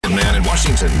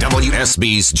Washington,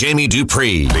 WSB's Jamie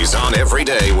Dupree. He's on every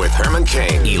day with Herman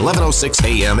Cain, 11:06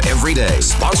 a.m. every day.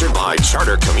 Sponsored by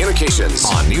Charter Communications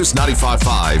on News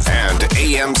 95.5 and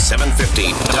AM 750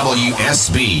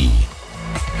 WSB.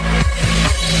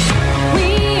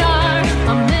 We are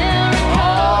America.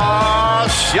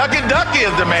 Shucky Ducky,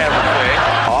 as the man would say.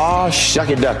 Aw,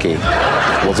 Shucky Ducky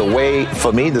was a way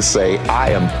for me to say, I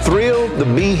am thrilled to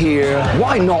be here.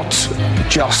 Why not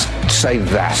just say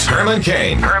that? Herman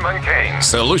Cain. Herman Cain.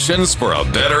 Solutions for a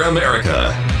better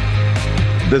America.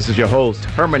 This is your host,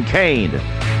 Herman Cain.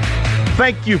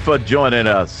 Thank you for joining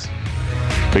us.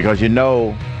 Because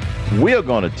we're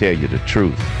going to tell you the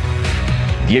truth.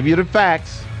 Give you the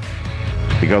facts.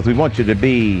 Because we want you to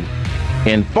be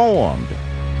informed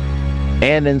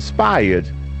and inspired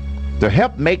to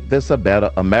help make this a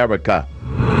better America.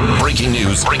 Breaking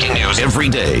news every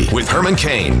day with Herman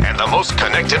Cain and the most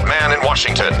connected man in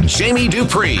Washington, Jamie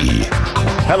Dupree.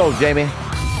 Hello, Jamie.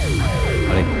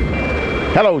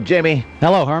 Hello, Jamie.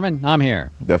 Hello, Herman. I'm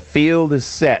here. The field is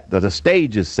set, the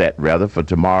stage is set, rather, for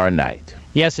tomorrow night.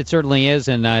 Yes, it certainly is,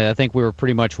 and I think we were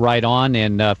pretty much right on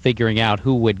in figuring out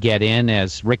who would get in,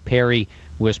 as Rick Perry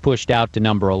was pushed out to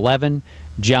number 11.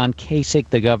 John Kasich,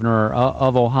 the governor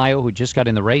of Ohio, who just got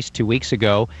in the race 2 weeks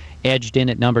ago, edged in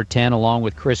at number 10, along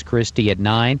with Chris Christie at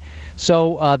 9.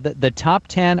 So the top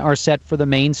 10 are set for the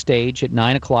main stage at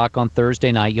 9 o'clock on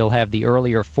Thursday night. You'll have the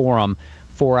earlier forum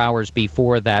 4 hours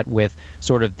before that with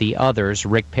sort of the others,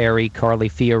 Rick Perry, Carly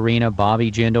Fiorina, Bobby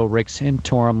Jindal, Rick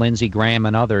Santorum, Lindsey Graham,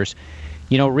 and others.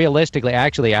 Realistically,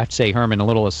 actually, I have to say, Herman, a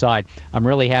little aside, I'm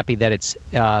really happy that it's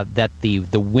that the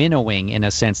winnowing, in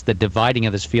a sense, the dividing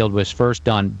of this field was first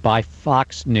done by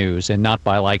Fox News and not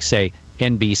by, like, say,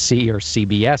 NBC or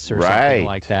CBS or something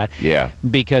like that. Yeah.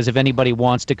 Because if anybody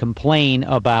wants to complain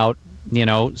about,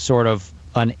 sort of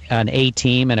an A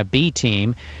team and a B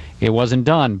team, it wasn't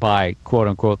done by,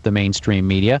 quote-unquote, the mainstream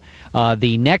media.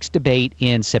 The next debate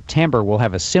in September will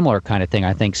have a similar kind of thing.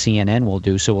 I think CNN will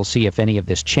do, so we'll see if any of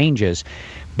this changes.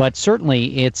 But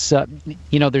certainly it's,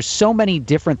 there's so many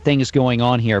different things going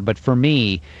on here. But for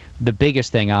me, the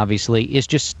biggest thing, obviously, is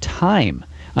just time.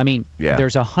 I mean,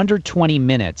 There's 120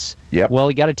 minutes. Yep.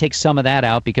 Well, you got to take some of that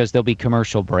out because there'll be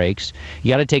commercial breaks.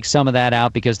 You got to take some of that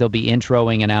out because there'll be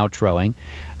introing and outroing.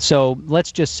 So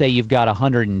let's just say you've got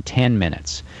 110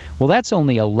 minutes. Well, that's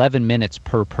only 11 minutes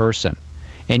per person.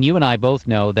 And you and I both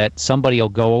know that somebody will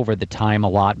go over the time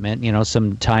allotment.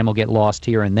 Some time will get lost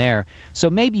here and there. So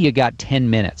maybe you got 10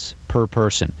 minutes per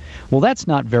person. Well, that's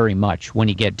not very much when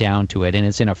you get down to it, and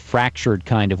it's in a fractured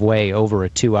kind of way over a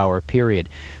 2-hour period.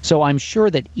 So I'm sure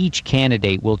that each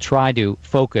candidate will try to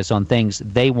focus on things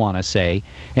they want to say,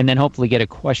 and then hopefully get a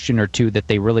question or two that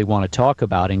they really want to talk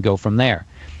about and go from there.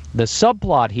 The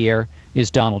subplot here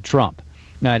is Donald Trump.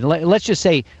 Now, let's just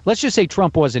say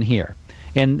Trump wasn't here.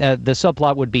 And the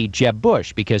subplot would be Jeb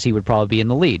Bush, because he would probably be in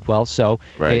the lead. Well, so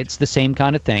It's the same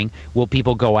kind of thing. Will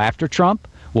people go after Trump?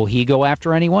 Will he go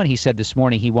after anyone? He said this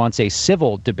morning he wants a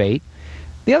civil debate.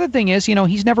 The other thing is,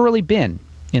 he's never really been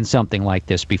in something like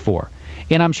this before.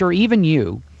 And I'm sure even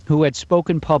you, who had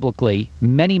spoken publicly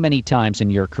many, many times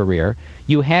in your career,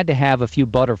 you had to have a few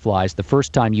butterflies the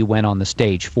first time you went on the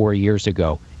stage 4 years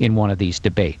ago in one of these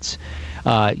debates.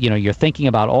 You're thinking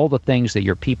about all the things that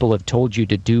your people have told you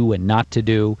to do and not to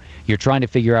do. You're trying to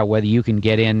figure out whether you can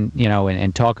get in,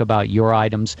 and talk about your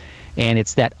items. And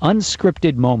it's that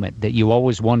unscripted moment that you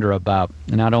always wonder about,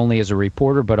 not only as a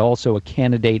reporter, but also a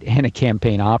candidate and a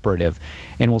campaign operative.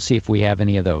 And we'll see if we have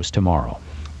any of those tomorrow.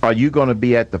 Are you going to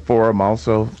be at the forum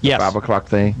also? Yes. The 5 o'clock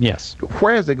thing? Yes.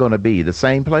 Where is it going to be? The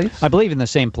same place? I believe in the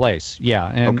same place,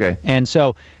 yeah. Okay. And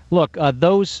so, look,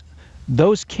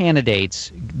 those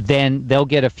candidates, then they'll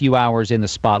get a few hours in the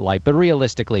spotlight. But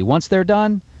realistically, once they're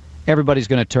done, everybody's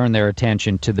going to turn their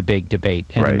attention to the big debate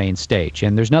and the main stage.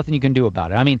 And there's nothing you can do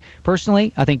about it. I mean,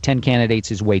 personally, I think 10 candidates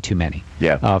is way too many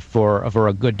for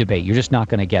a good debate. You're just not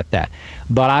going to get that.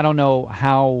 But I don't know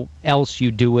how else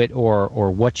you do it or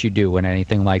what you do and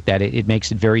anything like that. It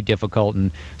makes it very difficult. And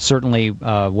certainly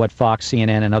what Fox,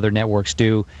 CNN, and other networks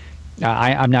do,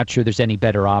 I'm not sure there's any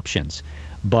better options.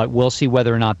 But we'll see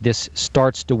whether or not this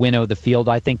starts to winnow the field.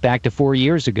 I think back to 4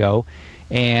 years ago,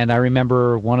 and I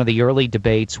remember one of the early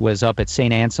debates was up at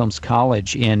St. Anselm's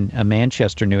College in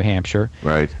Manchester, New Hampshire.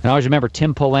 Right. And I always remember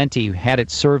Tim Pawlenty had it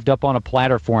served up on a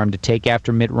platter for him to take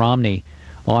after Mitt Romney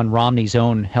on Romney's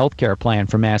own health care plan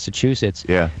for Massachusetts.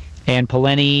 Yeah. And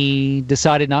Pawlenty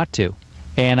decided not to.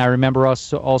 And I remember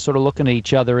us all sort of looking at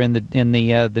each other in the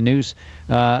news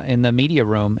in the media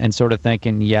room and sort of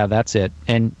thinking, yeah, that's it.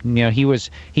 And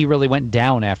he really went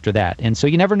down after that. And so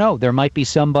you never know. There might be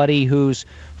somebody who's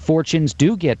fortunes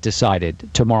do get decided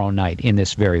tomorrow night in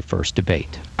this very first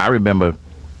debate. I remember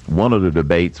one of the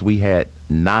debates, we had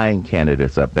 9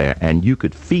 candidates up there, and you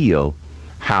could feel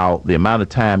how the amount of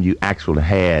time you actually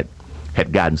had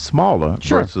gotten smaller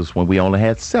Sure. versus when we only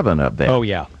had 7 up there. Oh,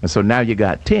 yeah. And so now you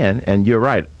got 10, and you're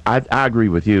right. I agree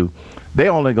with you.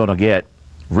 They're only going to get,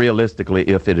 realistically,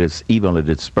 if it is evenly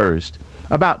dispersed,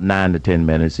 about 9 to 10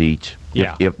 minutes each.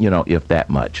 Yeah. If that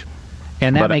much.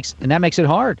 And that But, makes it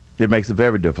hard. It makes it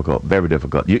very difficult, very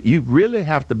difficult. You really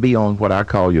have to be on what I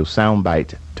call your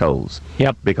soundbite toes.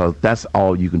 Yep. Because that's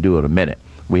all you can do in a minute.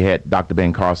 We had Dr.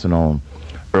 Ben Carson on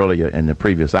earlier in the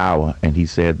previous hour, and he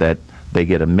said that they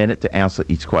get a minute to answer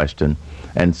each question.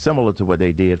 And similar to what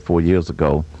they did 4 years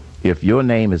ago, if your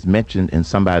name is mentioned in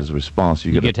somebody's response,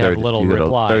 you get to have a little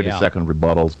reply, 30-second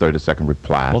rebuttal, 30-second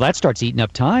reply. Well, that starts eating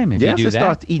up time if yes, you do it that.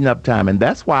 starts eating up time, and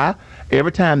that's why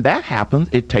every time that happens,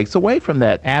 it takes away from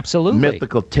that Absolutely.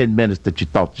 mythical 10 minutes that you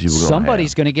thought you were going to have.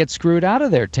 Somebody's going to get screwed out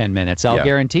of their 10 minutes. I'll Yeah.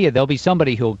 guarantee you. There'll be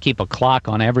somebody who'll keep a clock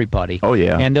on everybody. Oh,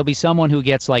 yeah. And there'll be someone who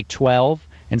gets like 12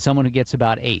 and someone who gets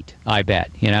about 8, I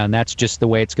bet. And that's just the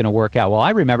way it's going to work out. Well,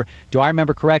 do I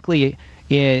remember correctly,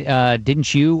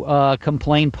 didn't you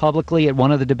complain publicly at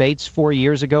one of the debates 4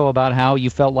 years ago about how you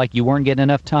felt like you weren't getting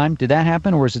enough time? Did that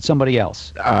happen, or was it somebody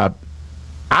else?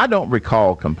 I don't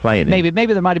recall complaining.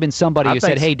 Maybe there might have been somebody I who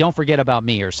think said, "Hey, don't forget about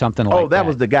me," or something like that. Oh, that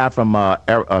was the guy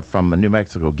from New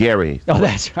Mexico, Gary. Oh,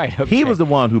 that's right. Okay. He was the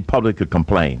one who publicly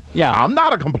complained. Yeah. I'm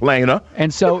not a complainer.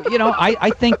 And so, I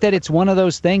think that it's one of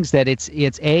those things that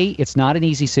it's not an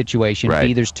easy situation. Right.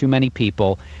 B, there's too many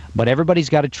people, but everybody's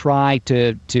got to try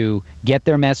to get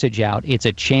their message out. It's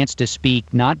a chance to speak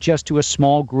not just to a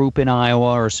small group in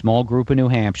Iowa or a small group in New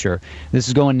Hampshire. This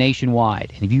is going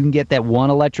nationwide. And if you can get that one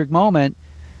electric moment,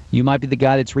 you might be the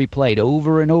guy that's replayed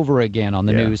over and over again on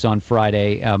the Yeah. news on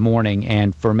Friday morning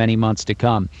and for many months to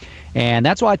come. And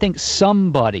that's why I think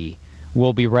somebody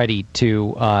will be ready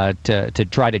to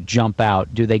try to jump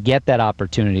out. Do they get that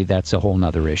opportunity? That's a whole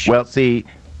nother issue. Well, see,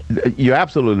 you're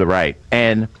absolutely right.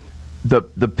 And the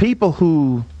people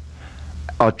who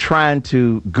are trying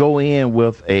to go in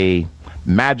with a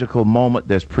magical moment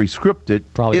that's prescripted,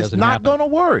 Probably it's doesn't not happen. going to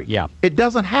work. Yeah. It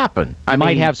doesn't happen. You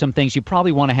might have some things. You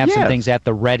probably want to have some Yes. things at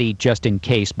the ready just in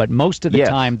case. But most of the Yes.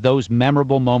 time, those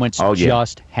memorable moments Oh, yeah.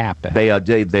 just happen.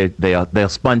 They're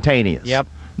spontaneous. Yep.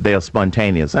 They are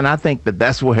spontaneous, and I think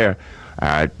that's where,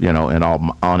 in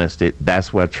all honesty,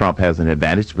 that's where Trump has an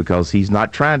advantage because he's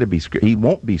not trying to be. He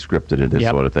won't be scripted in this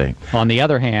Yep. sort of thing. On the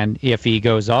other hand, if he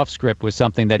goes off script with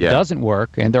something that Yeah. doesn't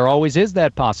work, and there always is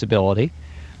that possibility,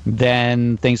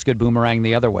 then things could boomerang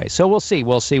the other way. So we'll see.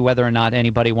 We'll see whether or not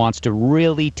anybody wants to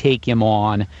really take him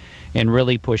on and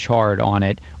really push hard on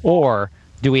it, or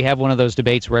do we have one of those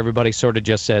debates where everybody sort of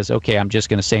just says, okay, I'm just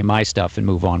going to say my stuff and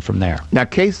move on from there? Now,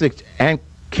 Kasich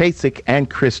and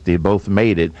Christie both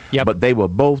made it, Yep. but they were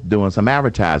both doing some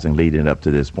advertising leading up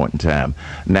to this point in time.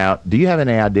 Now, do you have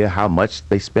any idea how much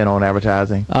they spent on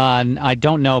advertising? I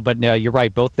don't know, but you're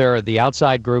right. Both the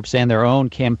outside groups and their own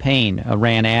campaign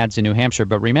ran ads in New Hampshire.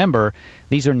 But remember,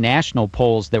 these are national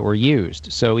polls that were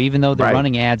used. So even though they're Right.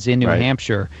 running ads in New Right.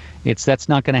 Hampshire, that's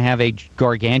not going to have a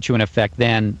gargantuan effect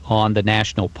then on the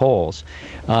national polls.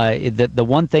 The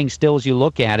one thing still, as you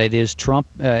look at it, is Trump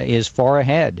is far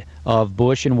ahead of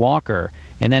Bush and Walker,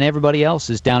 and then everybody else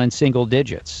is down in single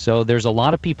digits. So there's a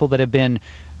lot of people that have been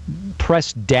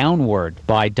pressed downward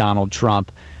by Donald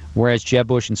Trump, whereas Jeb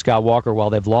Bush and Scott Walker, while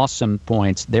they've lost some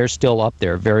points, they're still up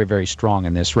there very, very strong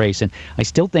in this race. And I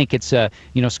still think it's,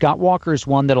 Scott Walker is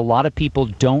one that a lot of people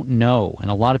don't know, and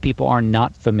a lot of people are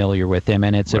not familiar with him,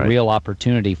 and it's a Right. real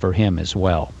opportunity for him as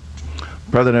well.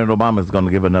 President Obama is going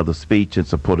to give another speech in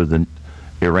support of the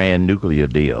Iran nuclear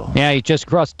deal. Yeah, he's just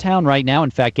across town right now. In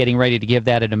fact, getting ready to give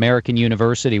that at American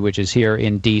University, which is here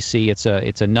in D.C.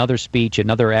 It's another speech,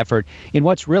 another effort in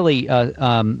what's really,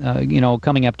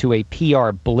 coming up to a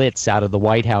PR blitz out of the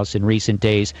White House in recent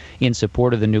days in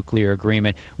support of the nuclear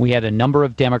agreement. We had a number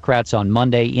of Democrats on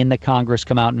Monday in the Congress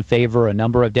come out in favor. A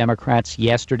number of Democrats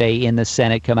yesterday in the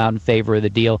Senate come out in favor of the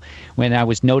deal. When I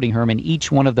was noting, Herman,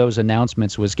 each one of those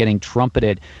announcements was getting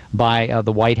trumpeted by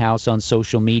the White House on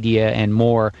social media and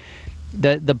more.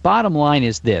 The bottom line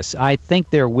is this. I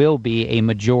think there will be a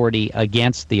majority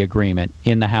against the agreement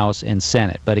in the House and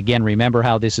Senate. But again, remember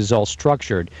how this is all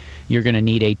structured. You're going to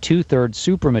need a 2/3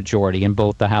 supermajority in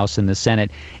both the House and the Senate,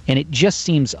 and it just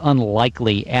seems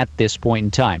unlikely at this point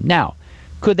in time. Now,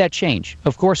 could that change?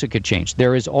 Of course it could change.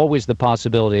 There is always the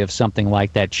possibility of something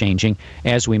like that changing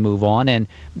as we move on, and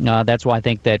that's why I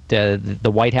think that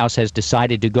the White House has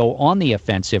decided to go on the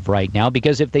offensive right now,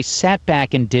 because if they sat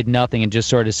back and did nothing and just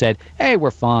sort of said, hey,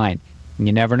 we're fine,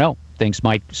 you never know. things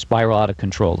might spiral out of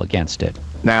control against it.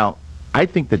 Now, I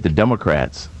think that the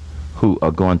Democrats who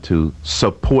are going to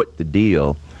support the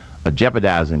deal are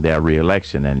jeopardizing their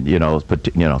reelection. And,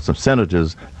 some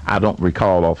senators, I don't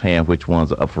recall offhand which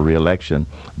ones are up for reelection,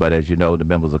 but as you know, the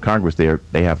members of Congress,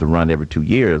 they have to run every 2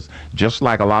 years. Just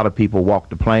like a lot of people walk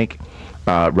the plank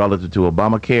relative to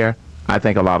Obamacare, I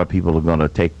think a lot of people are going to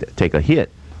take a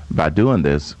hit by doing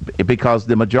this because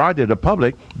the majority of the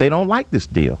public, they don't like this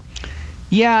deal.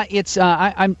 Yeah, it's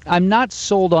I'm not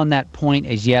sold on that point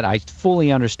as yet. I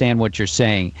fully understand what you're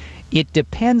saying. It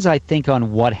depends, I think,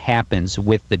 on what happens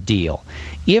with the deal.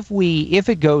 If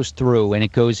it goes through and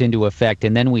it goes into effect,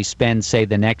 and then we spend, say,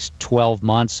 the next 12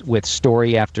 months with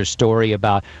story after story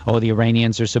about, the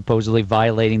Iranians are supposedly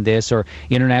violating this, or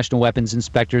international weapons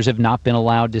inspectors have not been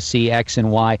allowed to see X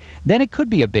and Y, then it could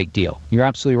be a big deal. You're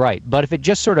absolutely right. But if it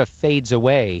just sort of fades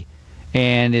away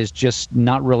and is just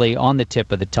not really on the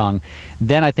tip of the tongue,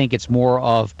 then I think it's more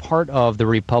of part of the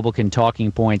Republican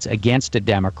talking points against a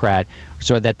Democrat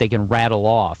so that they can rattle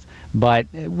off. But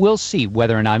we'll see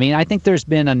whether or not. I mean, I think there's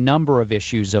been a number of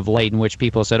issues of late in which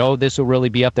people said, this will really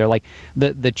be up there, like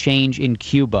the change in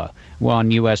Cuba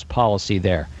on U.S. policy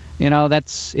there.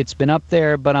 It's been up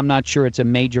there, but I'm not sure it's a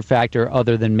major factor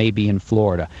other than maybe in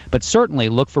Florida. But certainly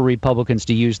look for Republicans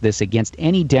to use this against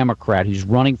any Democrat who's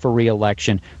running for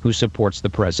re-election who supports the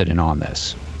president on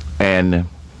this. And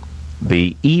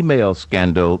the email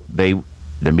scandal,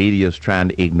 the media is trying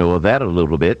to ignore that a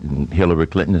little bit, and Hillary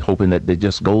Clinton is hoping that it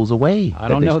just goes away. I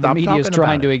don't know. The media is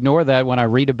trying to ignore that when I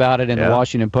read about it in the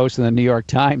Washington Post and the New York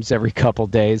Times every couple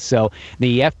days. So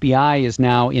the FBI is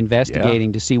now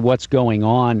investigating to see what's going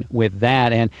on with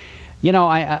that. And,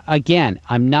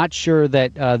 I'm not sure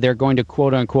that they're going to,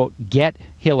 quote unquote, get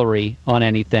Hillary on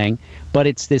anything, but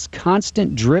it's this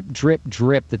constant drip, drip,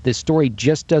 drip that this story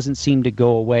just doesn't seem to go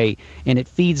away. And it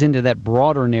feeds into that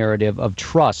broader narrative of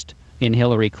trust in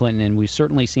Hillary Clinton, and we've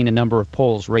certainly seen a number of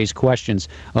polls raise questions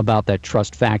about that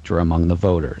trust factor among the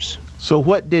voters. So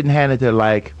what didn't Hannity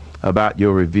like about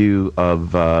your review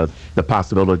of the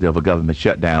possibility of a government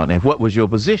shutdown, and what was your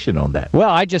position on that?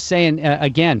 Well, I just saying,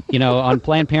 again, on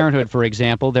Planned Parenthood, for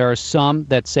example, there are some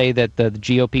that say that the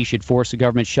GOP should force a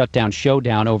government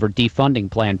showdown over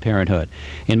defunding Planned Parenthood.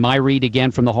 And my read,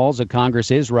 again, from the halls of Congress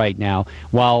is right now,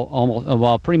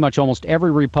 while pretty much almost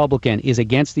every Republican is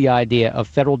against the idea of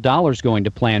federal dollars going to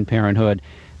Planned Parenthood,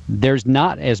 there's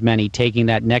not as many taking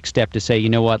that next step to say,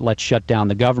 let's shut down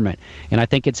the government. And I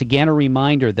think it's, again, a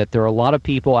reminder that there are a lot of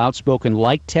people outspoken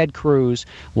like Ted Cruz,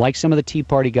 like some of the Tea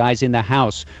Party guys in the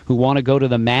House who want to go to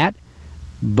the mat,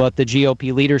 but the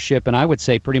GOP leadership, and I would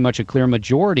say pretty much a clear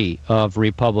majority of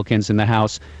Republicans in the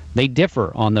House, they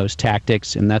differ on those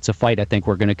tactics, and that's a fight I think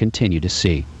we're going to continue to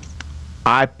see.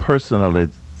 I personally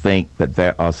think that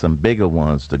there are some bigger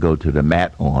ones to go to the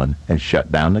mat on and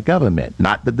shut down the government.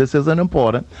 Not that this isn't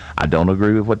important. I don't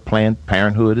agree with what Planned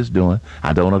Parenthood is doing.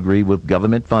 I don't agree with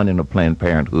government funding of Planned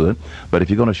Parenthood. But if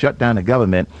you're going to shut down the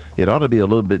government, it ought to be a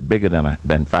little bit bigger than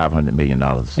 $500 million.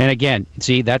 And again,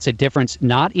 see, that's a difference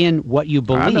not in what you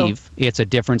believe. It's a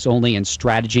difference only in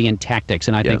strategy and tactics.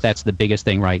 And I think that's the biggest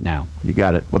thing right now. You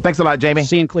got it. Well, thanks a lot, Jamie.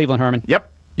 See you in Cleveland, Herman. Yep.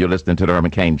 You're listening to The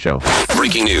Herman Cain Show.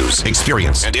 Breaking news,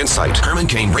 experience, and insight. Herman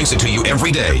Cain brings it to you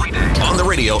every day on the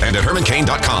radio and at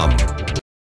HermanCain.com.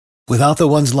 Without the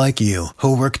ones like you,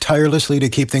 who work tirelessly to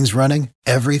keep things running,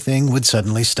 everything would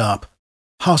suddenly stop.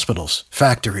 Hospitals,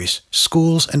 factories,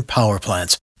 schools, and power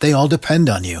plants, they all depend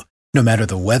on you. No matter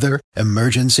the weather,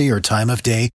 emergency, or time of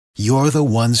day, you're the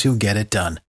ones who get it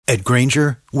done. At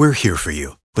Grainger, we're here for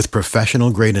you with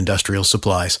professional-grade industrial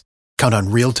supplies. Count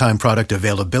on real-time product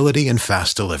availability and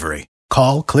fast delivery.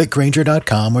 Call, click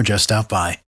Grainger.com, or just stop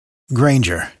by.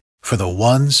 Grainger, for the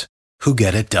ones who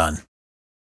get it done.